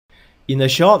in the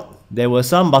shop, there were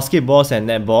some basketballs and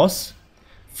netballs.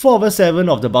 4/7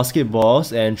 of the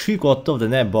basketballs and 3/4 of the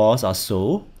netballs are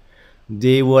sold.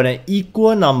 They were an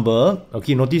equal number.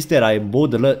 Okay, notice that I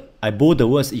bold the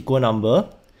words equal number.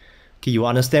 Okay, you will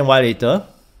understand why later.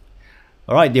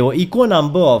 Alright, there were equal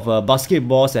number of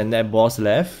basketballs and netballs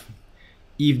left.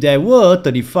 If there were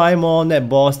 35 more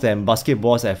netballs than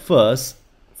basketballs at first,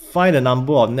 find the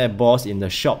number of netballs in the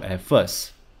shop at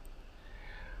first.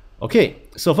 Okay,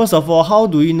 so first of all, how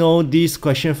do we know this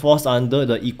question falls under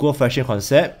the equal fraction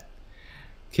concept?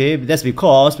 Okay, that's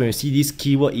because when you see this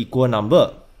keyword equal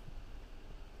number.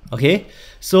 Okay,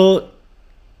 so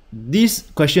this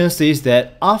question says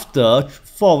that after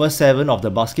 4/7 of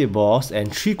the basketballs and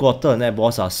 3/4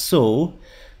 netballs are sold,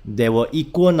 there were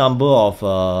equal number of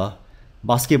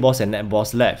basketballs and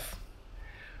netballs left.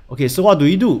 Okay, so what do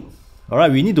we do?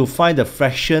 Alright, we need to find the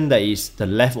fraction that is the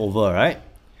leftover, right?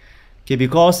 Okay,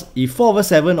 because if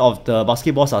 4/7 of the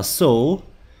basketballs are sold,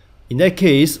 in that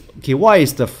case, okay, what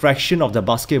is the fraction of the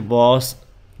basketballs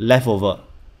leftover?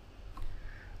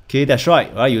 Okay, that's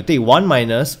right, right? You take 1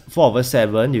 minus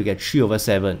 4/7, you get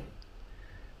 3/7.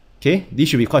 Okay, this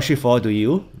should be quite straightforward to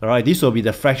you. Alright, this will be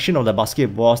the fraction of the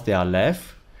basketballs that are left.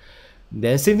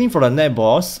 Then same thing for the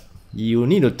netballs. You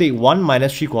need to take 1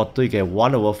 minus 3/4, you get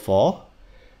 1/4.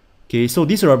 Okay, so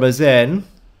this will represent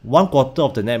 1/4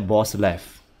 of the netballs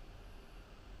left.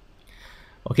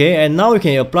 Okay, and now we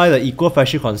can apply the equal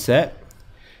fraction concept.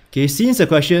 Okay, since the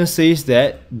question says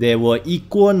that there were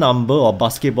equal number of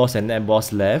basketballs and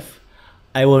netballs left,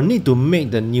 I will need to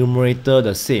make the numerator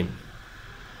the same.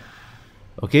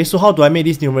 Okay, so how do I make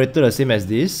this numerator the same as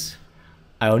this?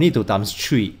 I will need to times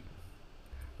 3.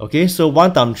 Okay, so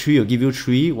 1 times 3 will give you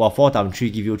 3, while 4 times 3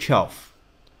 give you 12.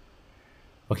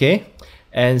 Okay,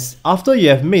 and after you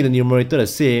have made the numerator the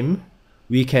same,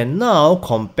 we can now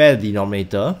compare the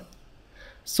denominator.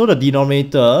 So the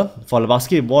denominator for the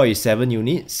basketball is 7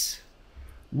 units,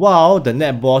 while the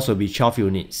netballs will be 12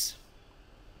 units.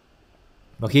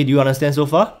 Okay, do you understand so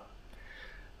far?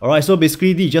 Alright, so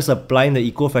basically this is just applying the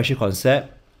equal fraction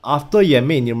concept. After you have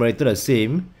made numerator the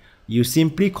same, you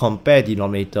simply compare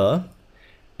denominator,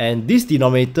 and this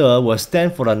denominator will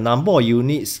stand for the number of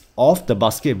units of the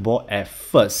basketball at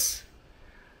first.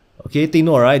 Okay, take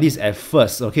note, right? This is at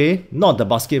first, okay? Not the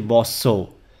basketball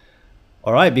sold.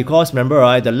 Alright, because remember,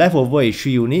 right, the leftover is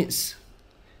 3 units.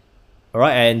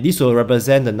 Alright, and this will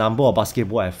represent the number of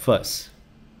basketball at first.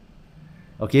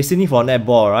 Okay, same thing for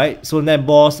netball, right? So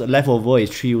netball's leftover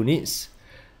is 3 units,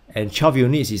 and 12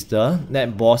 units is the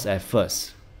netballs at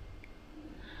first.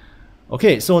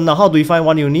 Okay, so now how do we find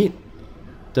 1 unit?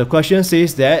 The question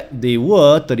says that there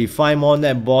were 35 more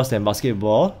netballs than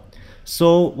basketball.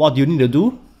 So what do you need to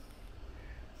do?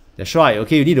 That's right,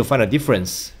 okay, you need to find a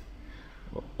difference.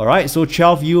 Alright, so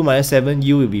 12u minus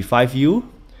 7u will be 5u.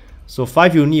 So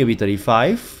 5 unit will be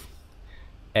 35.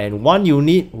 And 1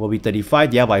 unit will be 35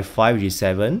 divided by 5, which is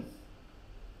 7.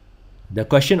 The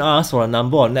question asks for a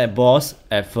number of netballs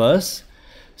at first.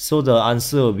 So the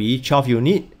answer will be 12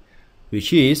 unit,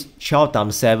 which is 12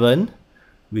 times 7,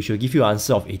 which will give you an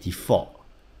answer of 84.